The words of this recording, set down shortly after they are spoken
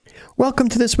Welcome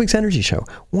to this week's Energy Show.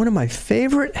 One of my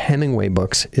favorite Hemingway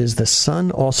books is The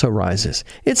Sun Also Rises.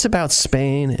 It's about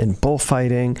Spain and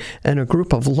bullfighting and a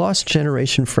group of lost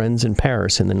generation friends in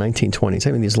Paris in the 1920s.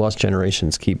 I mean, these lost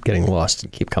generations keep getting lost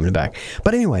and keep coming back.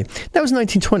 But anyway, that was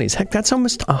 1920s. Heck, that's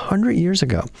almost 100 years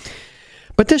ago.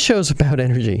 But this show's about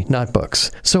energy, not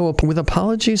books. So with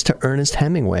apologies to Ernest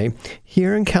Hemingway,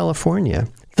 here in California,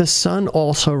 the sun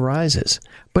also rises.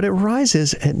 But it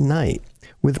rises at night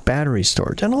with battery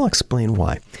storage, and I'll explain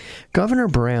why. Governor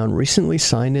Brown recently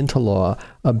signed into law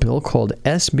a bill called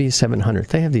SB 700.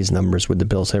 They have these numbers with the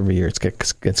bills every year. It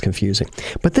gets confusing.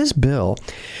 But this bill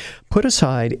put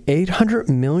aside $800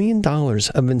 million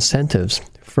of incentives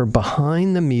for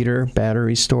behind-the-meter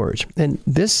battery storage. And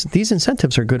these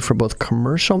incentives are good for both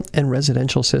commercial and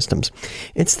residential systems.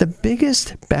 It's the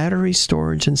biggest battery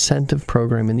storage incentive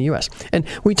program in the U.S. And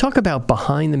we talk about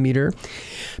behind-the-meter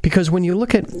because when you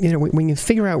look at, when you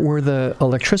figure out where the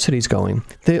electricity is going,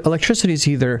 the electricity is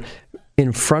either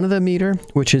in front of the meter,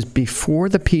 which is before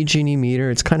the PG&E meter.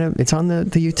 It's on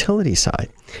the utility side.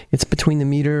 It's between the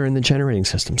meter and the generating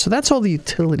system. So that's all the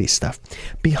utility stuff.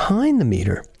 Behind the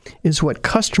meter is what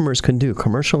customers can do.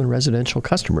 Commercial and residential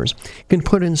customers can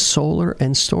put in solar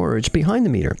and storage behind the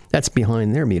meter. That's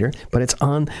behind their meter, but it's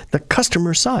on the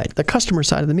customer side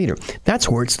of the meter. That's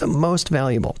where it's the most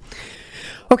valuable.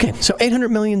 Okay, so $800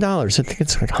 million. I think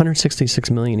it's like $166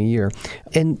 million a year.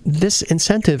 And this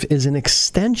incentive is an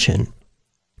extension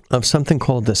of something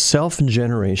called the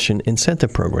Self-Generation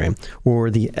Incentive Program, or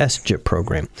the SGIP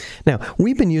program. Now,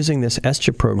 we've been using this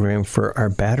SGIP program for our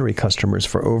battery customers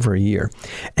for over a year,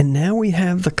 and now we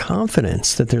have the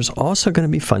confidence that there's also going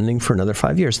to be funding for another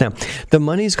 5 years. Now, the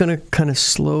money's going to kind of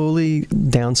slowly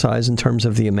downsize in terms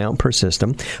of the amount per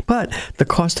system, but the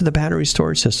cost of the battery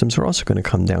storage systems are also going to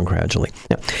come down gradually.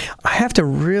 Now, I have to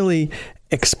really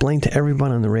explain to everyone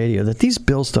on the radio that these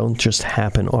bills don't just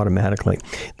happen automatically.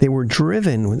 They were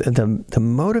driven, the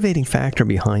motivating factor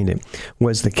behind it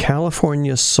was the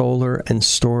California Solar and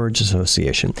Storage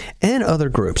Association and other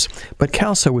groups. But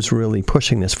CalSO was really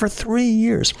pushing this for 3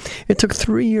 years. It took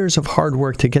 3 years of hard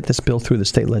work to get this bill through the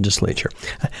state legislature.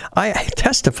 I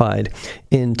testified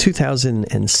in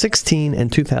 2016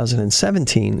 and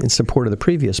 2017 in support of the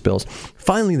previous bills.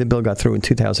 Finally, the bill got through in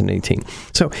 2018.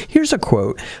 So here's a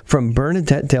quote from Bernadette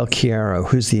Del Chiaro,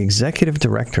 who's the executive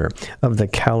director of the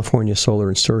California Solar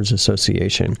and Storage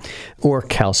Association, or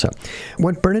CalSO.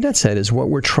 What Bernadette said is, what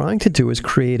we're trying to do is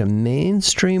create a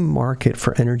mainstream market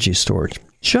for energy storage,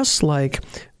 just like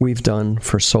we've done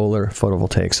for solar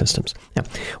photovoltaic systems. Now,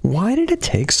 why did it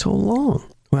take so long?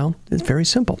 Well, it's very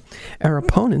simple. Our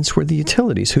opponents were the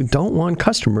utilities who don't want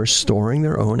customers storing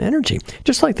their own energy,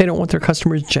 just like they don't want their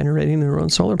customers generating their own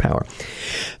solar power.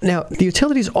 Now, the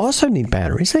utilities also need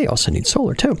batteries. They also need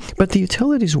solar too. But the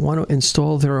utilities want to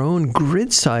install their own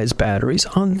grid-sized batteries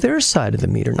on their side of the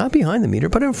meter, not behind the meter,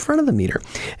 but in front of the meter.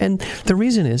 And the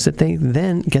reason is that they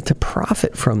then get to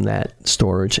profit from that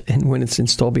storage. And when it's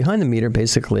installed behind the meter,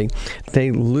 basically,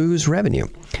 they lose revenue.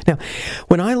 Now,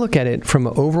 when I look at it from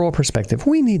an overall perspective,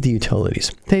 we need the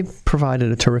utilities. They've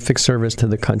provided a terrific service to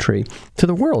the country, to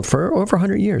the world for over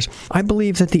 100 years. I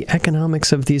believe that the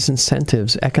economics of these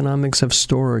incentives, economics of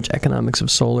storage, economics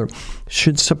of solar,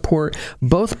 should support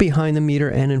both behind the meter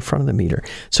and in front of the meter.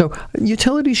 So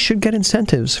utilities should get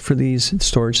incentives for these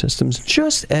storage systems,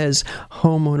 just as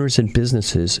homeowners and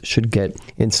businesses should get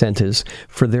incentives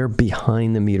for their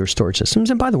behind the meter storage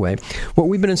systems. And by the way, what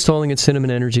we've been installing at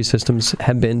Cinnamon Energy Systems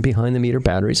have been behind the meter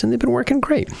batteries, and they've been working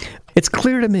great. It's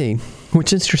clear to me,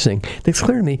 which is interesting, it's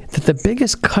clear to me that the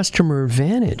biggest customer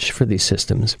advantage for these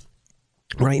systems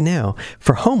right now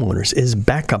for homeowners is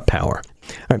backup power.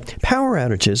 All right, power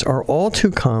outages are all too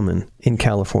common in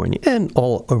California and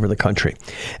all over the country.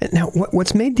 Now,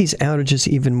 what's made these outages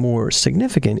even more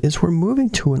significant is we're moving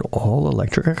to an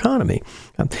all-electric economy.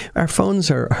 Our phones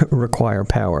require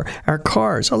power. Our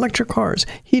cars, electric cars,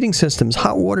 heating systems,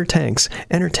 hot water tanks,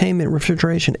 entertainment,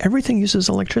 refrigeration, everything uses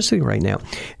electricity right now.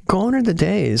 Gone are the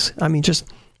days,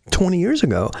 just 20 years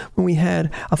ago, when we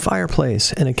had a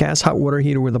fireplace and a gas hot water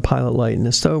heater with a pilot light and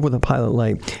a stove with a pilot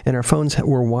light, and our phones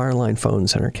were wireline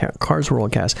phones and our cars were all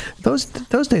gas. Those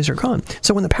days are gone.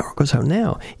 So when the power goes out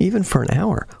now, even for an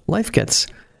hour, life gets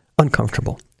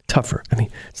uncomfortable, tougher.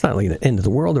 It's not like the end of the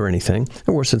world or anything.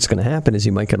 The worst that's going to happen is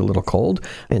you might get a little cold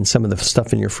and some of the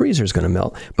stuff in your freezer is going to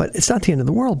melt. But it's not the end of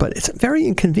the world, but it's very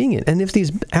inconvenient. And if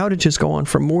these outages go on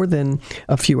for more than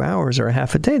a few hours or a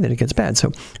half a day, then it gets bad.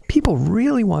 So People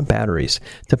really want batteries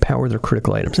to power their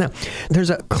critical items. Now, there's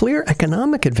a clear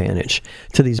economic advantage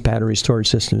to these battery storage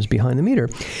systems behind the meter,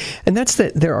 and that's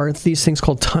that there are these things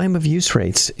called time of use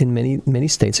rates in many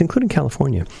states, including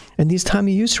California. And these time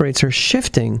of use rates are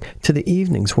shifting to the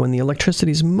evenings when the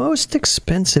electricity is most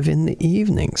expensive in the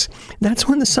evenings. That's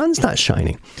when the sun's not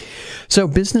shining. So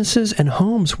businesses and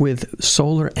homes with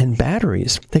solar and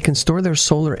batteries, they can store their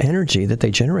solar energy that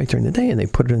they generate during the day and they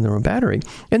put it in their own battery.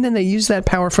 And then they use that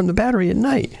power from the battery at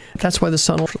night. That's why the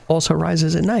sun also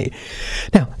rises at night.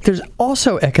 Now, there's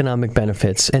also economic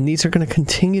benefits, and these are going to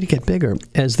continue to get bigger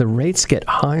as the rates get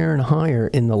higher and higher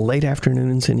in the late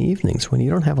afternoons and evenings when you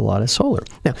don't have a lot of solar.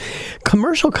 Now,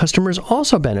 commercial customers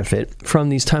also benefit from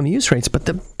these time of use rates, but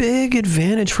the big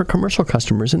advantage for commercial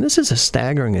customers, and this is a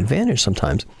staggering advantage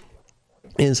sometimes,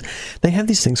 is they have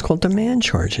these things called demand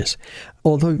charges.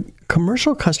 Although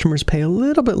commercial customers pay a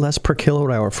little bit less per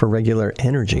kilowatt hour for regular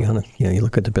energy. You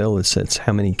look at the bill, it says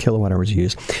how many kilowatt hours you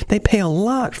use. They pay a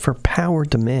lot for power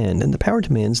demand, and the power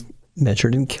demand's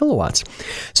measured in kilowatts.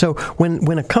 So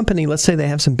when a company, let's say they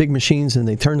have some big machines and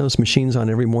they turn those machines on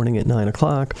every morning at 9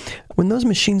 o'clock, when those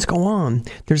machines go on,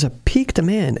 there's a peak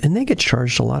demand and they get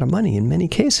charged a lot of money. In many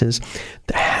cases,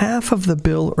 half of the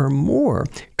bill or more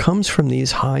comes from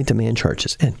these high demand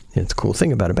charges. And the cool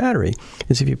thing about a battery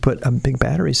is if you put a big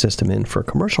battery system in for a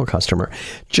commercial customer,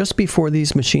 just before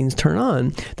these machines turn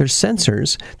on, there's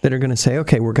sensors that are going to say,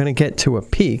 okay, we're going to get to a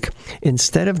peak.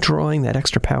 Instead of drawing that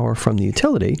extra power from the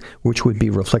utility, which would be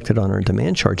reflected on our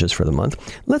demand charges for the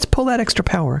month, let's pull that extra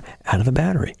power out of the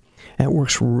battery. And it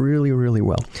works really, really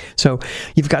well. So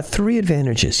you've got three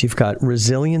advantages. You've got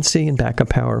resiliency and backup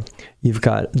power. You've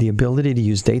got the ability to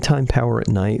use daytime power at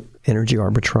night, energy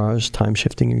arbitrage, time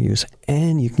shifting your use,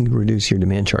 and you can reduce your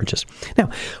demand charges. Now,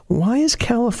 why is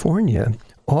California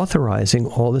authorizing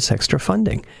all this extra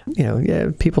funding?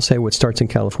 People say what starts in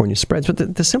California spreads,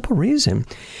 but the simple reason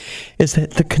is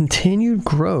that the continued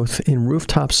growth in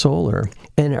rooftop solar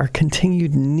and our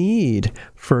continued need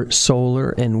for solar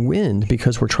and wind,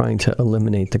 because we're trying to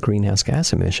eliminate the greenhouse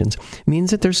gas emissions,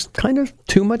 means that there's kind of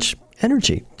too much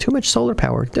energy, too much solar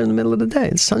power in the middle of the day.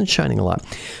 The sun's shining a lot.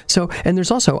 So, and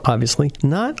there's also obviously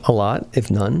not a lot, if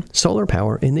none, solar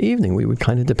power in the evening. We would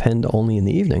kind of depend only in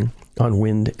the evening on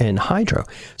wind and hydro.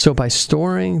 So by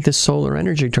storing this solar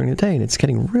energy during the day, and it's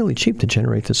getting really cheap to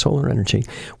generate the solar energy,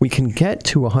 we can get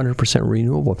to 100%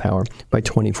 renewable power by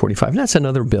 2045. And that's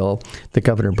another bill that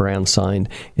Governor Brown signed.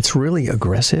 It's really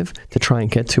aggressive to try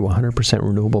and get to 100%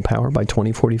 renewable power by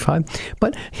 2045.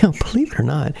 But, believe it or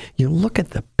not, you look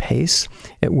at the pace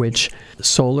at which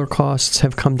solar costs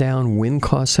have come down, wind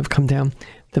costs have come down,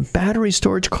 the battery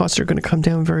storage costs are going to come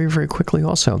down very, very quickly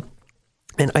also.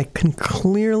 And I can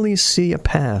clearly see a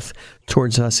path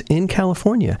towards us in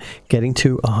California getting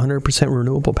to 100%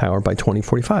 renewable power by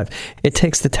 2045. It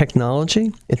takes the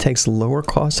technology, it takes lower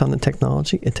costs on the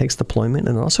technology, it takes deployment,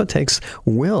 and it also takes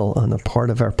will on the part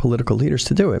of our political leaders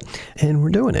to do it. And we're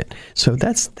doing it. So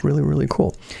that's really, really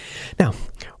cool. Now,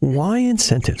 why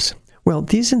incentives? Well,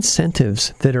 these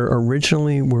incentives that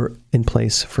originally were in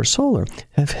place for solar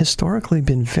have historically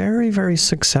been very, very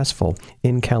successful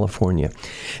in California.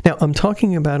 Now, I'm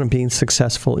talking about them being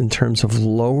successful in terms of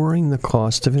lowering the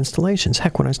cost of installations.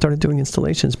 Heck, when I started doing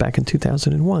installations back in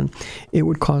 2001, it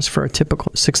would cost for a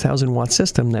typical 6,000 watt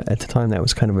system, that at the time that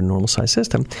was kind of a normal size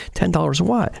system, $10 a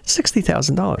watt,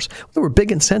 $60,000. There were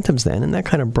big incentives then, and that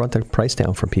kind of brought the price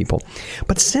down for people.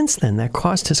 But since then, that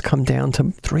cost has come down to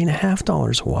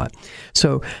 $3.50 a watt.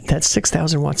 So that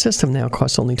 6,000 watt system now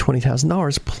costs only $20,000.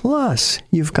 Plus,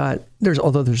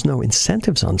 although there's no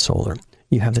incentives on solar,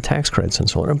 you have the tax credits on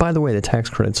solar. And by the way, the tax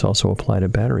credits also apply to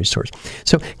battery storage.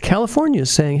 So California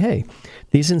is saying, hey,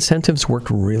 these incentives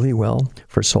worked really well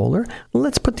for solar.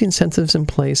 Let's put the incentives in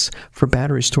place for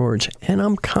battery storage. And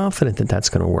I'm confident that that's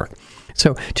going to work.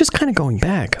 So just kind of going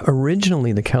back,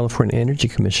 originally the California Energy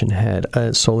Commission had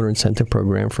a solar incentive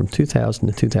program from 2000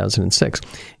 to 2006.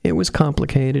 It was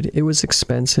complicated, it was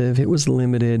expensive, it was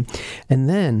limited. And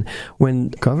then when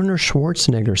Governor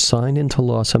Schwarzenegger signed into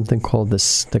law something called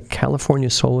the California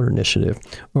Solar Initiative,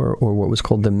 or what was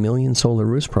called the Million Solar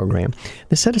Roofs Program,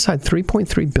 they set aside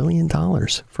 $3.3 billion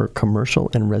for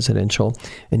commercial and residential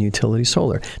and utility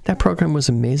solar. That program was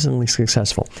amazingly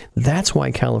successful. That's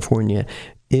why California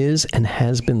is and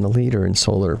has been the leader in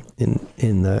solar in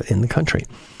the country.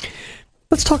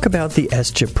 Let's talk about the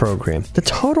SGIP program. The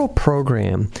total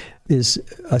program is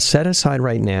set aside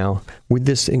right now with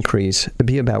this increase to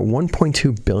be about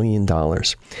 $1.2 billion.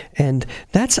 And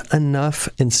that's enough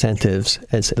incentives,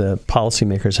 as the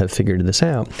policymakers have figured this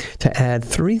out, to add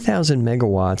 3,000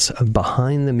 megawatts of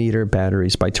behind-the-meter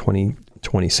batteries by 2045.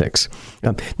 2026.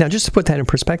 Now, just to put that in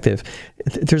perspective,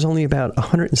 there's only about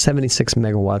 176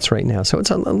 megawatts right now, so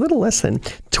it's a little less than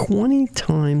 20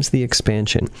 times the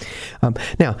expansion.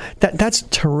 Now, that's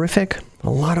terrific, a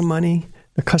lot of money.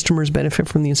 The customers benefit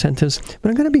from the incentives, but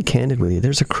I'm going to be candid with you.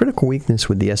 There's a critical weakness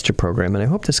with the SCHIP program, and I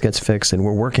hope this gets fixed, and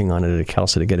we're working on it at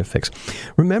CalSA to get it fixed.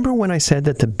 Remember when I said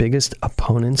that the biggest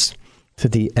opponents to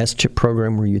the SCHIP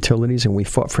program were utilities, and we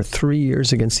fought for 3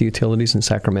 years against the utilities in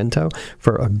Sacramento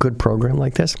for a good program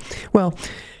like this? Well,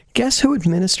 guess who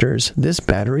administers this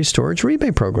battery storage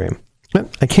rebate program?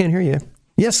 I can't hear you.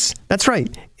 Yes, that's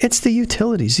right. It's the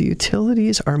utilities. The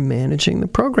utilities are managing the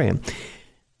program.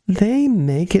 They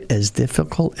make it as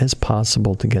difficult as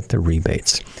possible to get the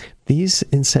rebates. These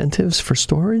incentives for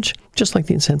storage, just like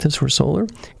the incentives for solar,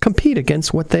 compete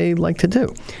against what they like to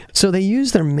do. So they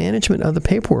use their management of the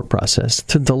paperwork process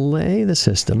to delay the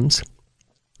systems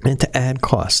and to add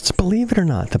costs. Believe it or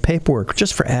not, the paperwork,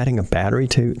 just for adding a battery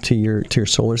to your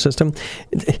solar system,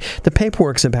 the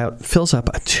paperwork fills up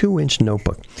a 2-inch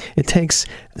notebook. It takes,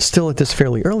 still at this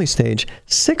fairly early stage,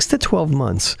 6 to 12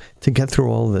 months to get through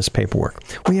all of this paperwork.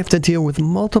 We have to deal with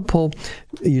multiple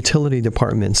utility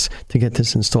departments to get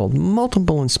this installed,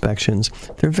 multiple inspections.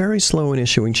 They're very slow in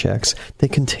issuing checks. They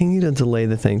continue to delay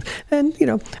the thing. And,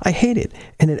 I hate it.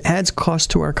 And it adds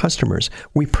cost to our customers.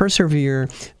 We persevere.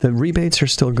 The rebates are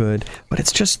still good, but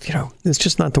it's just, it's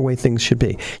just not the way things should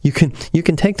be. You can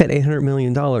take that $800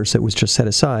 million that was just set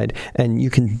aside, and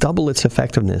you can double its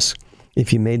effectiveness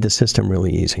if you made the system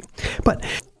really easy. But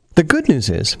the good news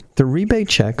is the rebate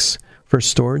checks for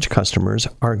storage customers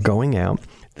are going out.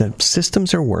 The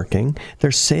systems are working. They're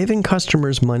saving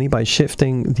customers money by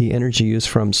shifting the energy use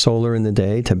from solar in the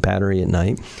day to battery at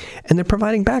night. And they're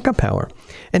providing backup power.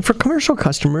 And for commercial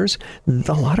customers,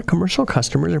 a lot of commercial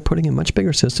customers are putting in much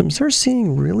bigger systems. They're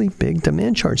seeing really big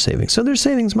demand charge savings. So they're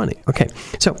saving money. Okay,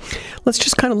 so let's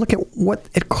just kind of look at what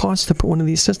it costs to put one of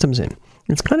these systems in.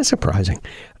 It's kind of surprising.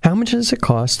 How much does it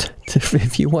cost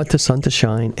if you want the sun to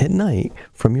shine at night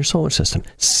from your solar system?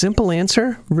 Simple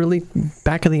answer, really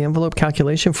back of the envelope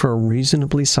calculation for a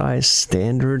reasonably sized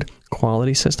standard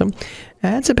quality system,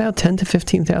 adds about $10,000 to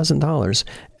 $15,000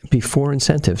 before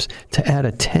incentives to add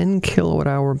a 10 kilowatt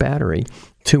hour battery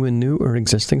to a new or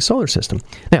existing solar system.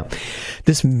 Now,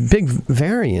 this big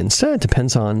variance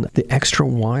depends on the extra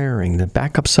wiring, the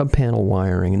backup subpanel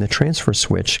wiring, and the transfer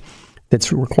switch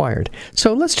that's required.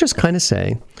 So let's just kind of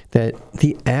say that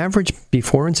the average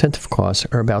before incentive costs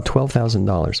are about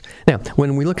 $12,000. Now,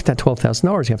 when we look at that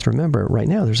 $12,000, you have to remember right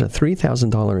now there's a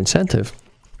 $3,000 incentive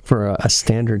for a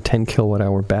standard 10 kilowatt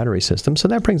hour battery system. So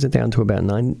that brings it down to about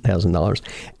 $9,000.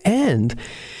 And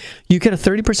you get a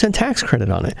 30% tax credit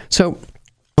on it. So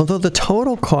although the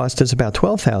total cost is about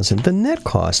 $12,000, the net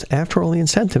cost after all the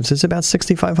incentives is about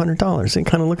 $6,500. And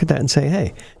kind of look at that and say,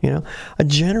 hey, a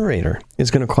generator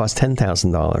is going to cost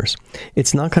 $10,000.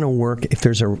 It's not going to work if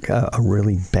there's a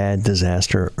really bad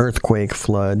disaster, earthquake,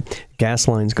 flood, gas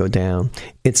lines go down.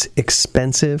 It's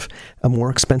expensive, more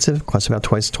expensive, costs about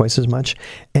twice as much,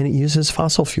 and it uses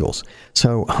fossil fuels.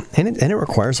 So, and it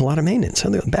requires a lot of maintenance. So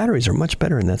the batteries are much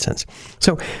better in that sense.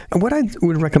 So what I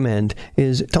would recommend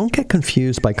is don't get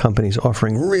confused by companies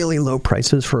offering really low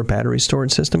prices for a battery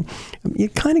storage system. You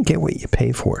kind of get what you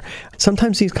pay for.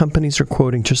 Sometimes these companies are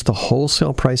quoting just the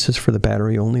wholesale prices for the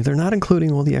battery only. They're not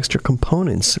including all the extra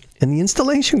components and the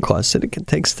installation costs that it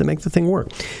takes to make the thing work.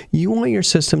 You want your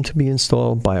system to be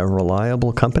installed by a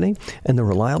reliable company, and the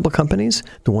reliable companies,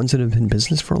 the ones that have been in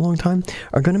business for a long time,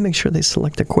 are going to make sure they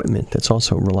select equipment that's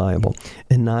also reliable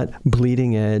and not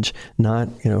bleeding edge, not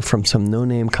from some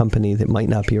no-name company that might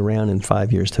not be around in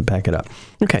 5 years to back it up.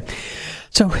 Okay,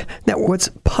 so now what's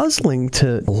puzzling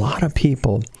to a lot of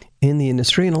people in the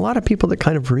industry and a lot of people that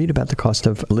kind of read about the cost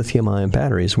of lithium-ion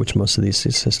batteries, which most of these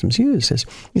systems use, is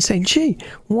you say, gee,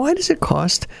 why does it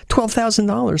cost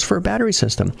 $12,000 for a battery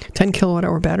system, 10 kilowatt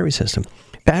hour battery system?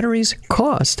 Batteries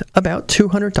cost about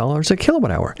 $200 a kilowatt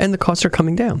hour, and the costs are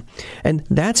coming down. And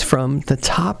that's from the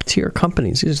top tier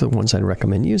companies. These are the ones I'd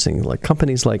recommend using, like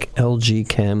companies like LG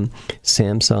Chem,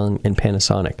 Samsung, and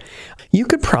Panasonic. You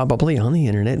could probably on the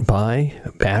internet buy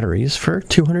batteries for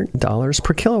 $200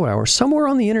 per kilowatt hour somewhere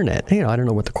on the internet. I don't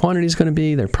know what the quantity is going to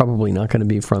be. They're probably not going to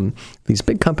be from these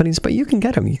big companies, but you can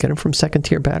get them. You get them from second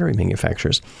tier battery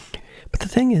manufacturers. But the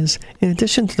thing is, in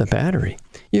addition to the battery,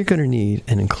 you're going to need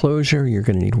an enclosure, you're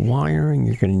going to need wiring,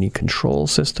 you're going to need control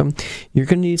system, you're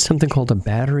going to need something called a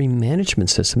battery management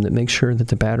system that makes sure that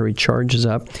the battery charges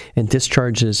up and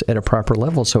discharges at a proper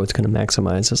level so it's going to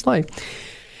maximize its life.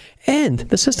 And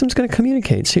the system's going to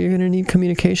communicate, so you're going to need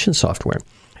communication software.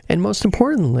 And most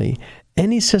importantly,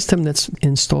 any system that's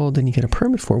installed and you get a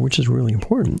permit for, which is really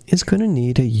important, is going to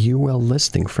need a UL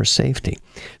listing for safety.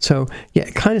 So,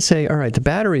 kind of say, all right, the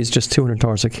battery is just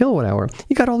 $200 a kilowatt hour.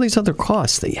 You got all these other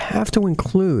costs that you have to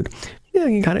include.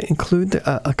 You got to include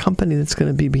a company that's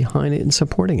going to be behind it and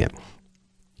supporting it.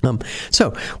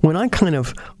 So when I kind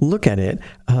of look at it,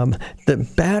 the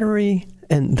battery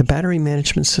and the battery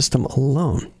management system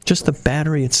alone, just the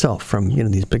battery itself from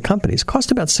these big companies, cost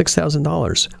about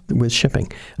 $6,000 with shipping.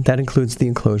 That includes the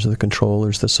enclosure, the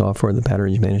controllers, the software, the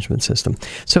battery management system.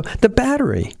 So the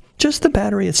battery, just the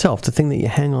battery itself, the thing that you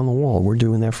hang on the wall, we're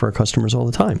doing that for our customers all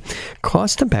the time,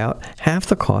 cost about half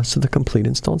the cost of the complete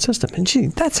installed system. And gee,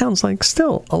 that sounds like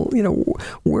still,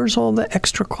 where's all the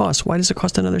extra cost? Why does it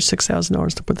cost another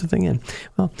 $6,000 to put the thing in?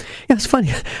 Well, it's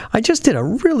funny. I just did a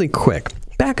really quick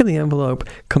back-of-the-envelope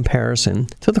comparison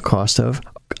to the cost of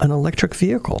an electric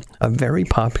vehicle, a very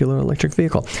popular electric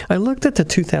vehicle. I looked at the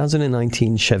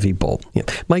 2019 Chevy Bolt.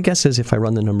 My guess is if I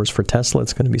run the numbers for Tesla,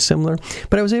 it's going to be similar.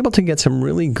 But I was able to get some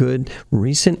really good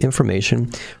recent information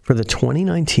for the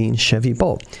 2019 Chevy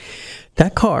Bolt.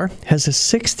 That car has a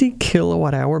 60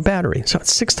 kilowatt hour battery, so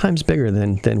it's 6 times bigger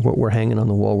than what we're hanging on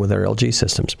the wall with our LG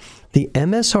systems. The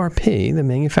MSRP, the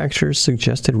manufacturer's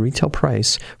suggested retail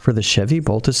price for the Chevy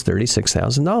Bolt, is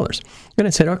 $36,000. And I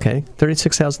said, okay,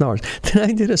 $36,000. Then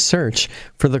I did a search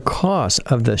for the cost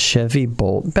of the Chevy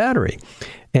Bolt battery.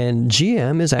 And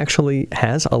GM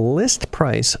has a list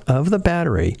price of the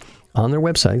battery on their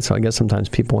website. So I guess sometimes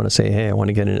people want to say, hey, I want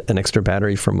to get an extra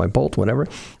battery for my Bolt, whatever.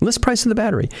 List price of the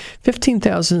battery,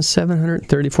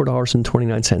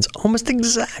 $15,734.29, almost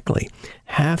exactly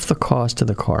half the cost of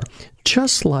the car,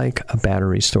 just like a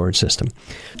battery storage system.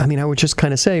 I mean, I would just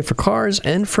kind of say for cars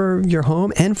and for your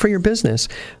home and for your business,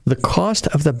 the cost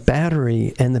of the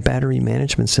battery and the battery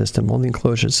management system, all the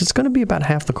enclosures, it's going to be about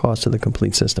half the cost of the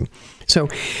complete system. So,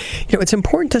 it's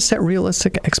important to set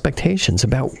realistic expectations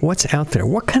about what's out there.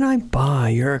 What can I buy?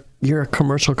 You're a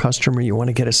commercial customer. You want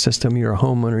to get a system. You're a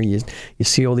homeowner. You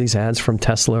see all these ads from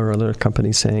Tesla or other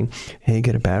companies saying, hey,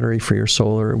 get a battery for your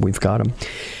solar. We've got them.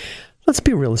 Let's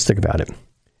be realistic about it.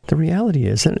 The reality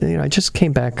is, and I just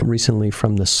came back recently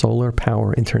from the Solar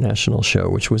Power International show,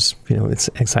 which was,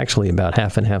 it's actually about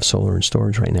half and half solar and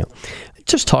storage right now.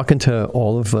 Just talking to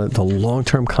all of the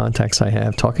long-term contacts I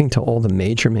have, talking to all the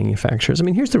major manufacturers. I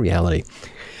mean, here's the reality.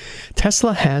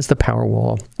 Tesla has the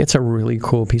Powerwall. It's a really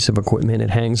cool piece of equipment.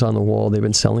 It hangs on the wall. They've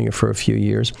been selling it for a few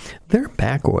years. They're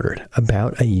back ordered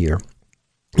about a year.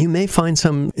 You may find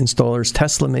some installers,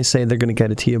 Tesla may say they're going to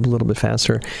get it to you a little bit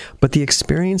faster, but the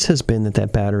experience has been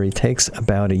that battery takes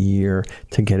about a year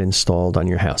to get installed on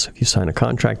your house. If you sign a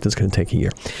contract, it's going to take a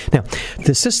year. Now,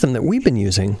 the system that we've been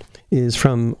using is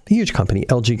from a huge company,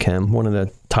 LG Chem, one of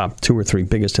the top 2 or 3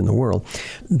 biggest in the world.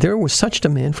 There was such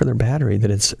demand for their battery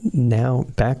that it's now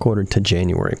back ordered to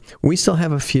January. We still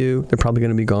have a few. They're probably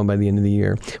going to be gone by the end of the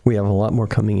year. We have a lot more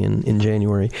coming in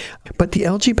January. But the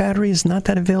LG battery is not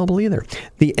that available either.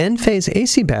 The Enphase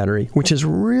AC battery, which is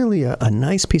really a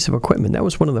nice piece of equipment, that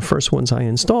was one of the first ones I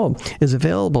installed, is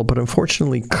available, but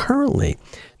unfortunately, currently,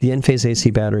 the Enphase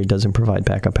AC battery doesn't provide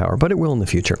backup power, but it will in the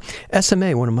future.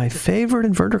 SMA, one of my favorite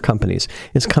inverter companies,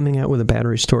 is coming out with a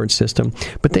battery storage system,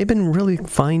 but they've been really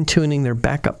fine-tuning their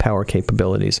backup power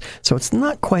capabilities. So it's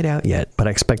not quite out yet, but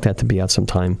I expect that to be out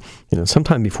sometime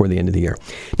before the end of the year.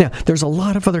 Now, there's a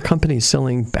lot of other companies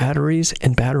selling batteries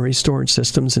and battery storage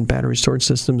systems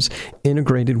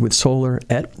integrated with solar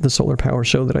at the Solar Power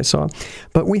show that I saw,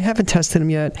 but we haven't tested them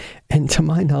yet, and to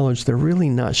my knowledge, they're really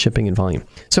not shipping in volume.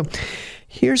 So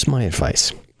here's my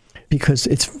advice, because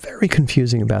it's very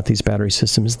confusing about these battery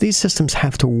systems. These systems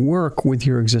have to work with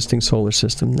your existing solar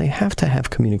system. They have to have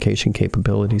communication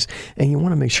capabilities, and you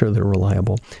want to make sure they're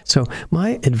reliable. So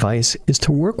my advice is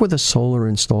to work with a solar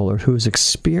installer who is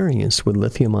experienced with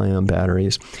lithium-ion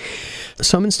batteries.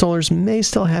 Some installers may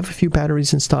still have a few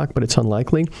batteries in stock, but it's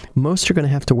unlikely. Most are going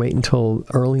to have to wait until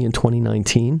early in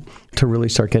 2019 to really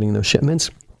start getting those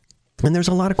shipments. And there's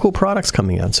a lot of cool products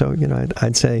coming out. So,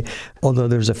 I'd say, although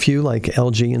there's a few like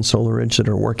LG and SolarEdge that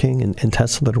are working and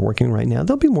Tesla that are working right now,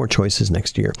 there'll be more choices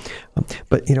next year.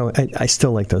 But, I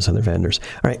still like those other vendors.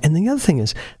 All right. And the other thing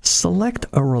is select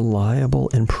a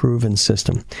reliable and proven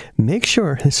system. Make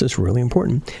sure, this is really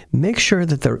important, make sure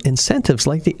that the incentives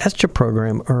like the ESTRA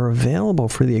program are available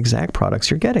for the exact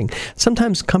products you're getting.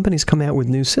 Sometimes companies come out with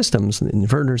new systems,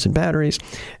 inverters and batteries,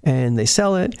 and they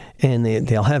sell it, and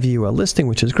they'll have you a listing,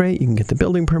 which is great. You can can get the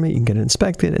building permit, you can get it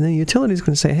inspected, and then the utility is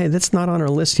going to say, hey, that's not on our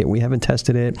list yet. We haven't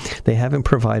tested it. They haven't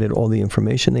provided all the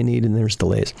information they need, and there's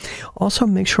delays. Also,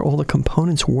 make sure all the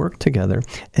components work together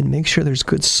and make sure there's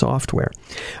good software.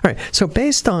 All right, so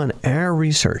based on our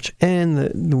research and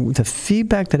the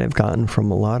feedback that I've gotten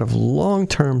from a lot of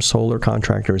long-term solar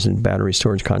contractors and battery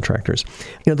storage contractors,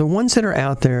 the ones that are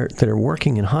out there that are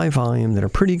working in high volume, that are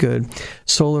pretty good,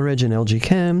 SolarEdge and LG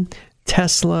Chem,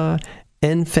 Tesla,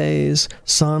 Enphase,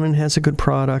 Sonnen has a good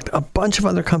product. A bunch of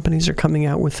other companies are coming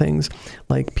out with things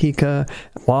like Pika,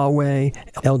 Huawei,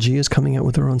 LG is coming out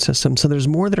with their own system. So there's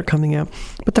more that are coming out.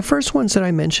 But the first ones that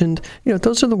I mentioned,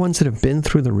 those are the ones that have been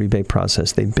through the rebate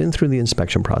process. They've been through the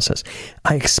inspection process.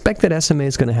 I expect that SMA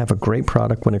is going to have a great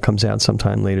product when it comes out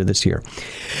sometime later this year.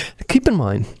 Keep in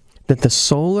mind that the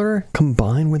solar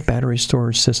combined with battery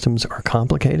storage systems are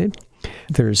complicated.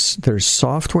 There's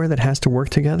software that has to work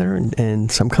together,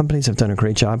 and some companies have done a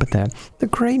great job at that. The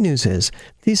great news is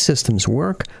these systems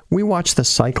work. We watch the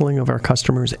cycling of our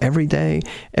customers every day.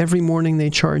 Every morning they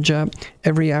charge up.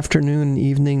 Every afternoon and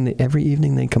evening, every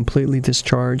evening they completely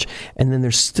discharge. And then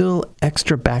there's still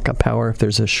extra backup power if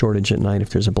there's a shortage at night, if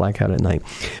there's a blackout at night.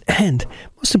 And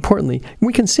most importantly,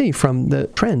 we can see from the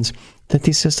trends that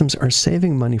these systems are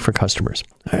saving money for customers.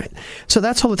 All right. So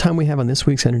that's all the time we have on this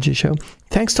week's Energy Show.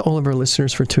 Thanks to all of our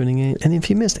listeners for tuning in. And if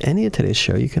you missed any of today's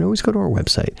show, you can always go to our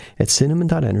website at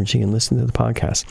cinnamon.energy and listen to the podcast.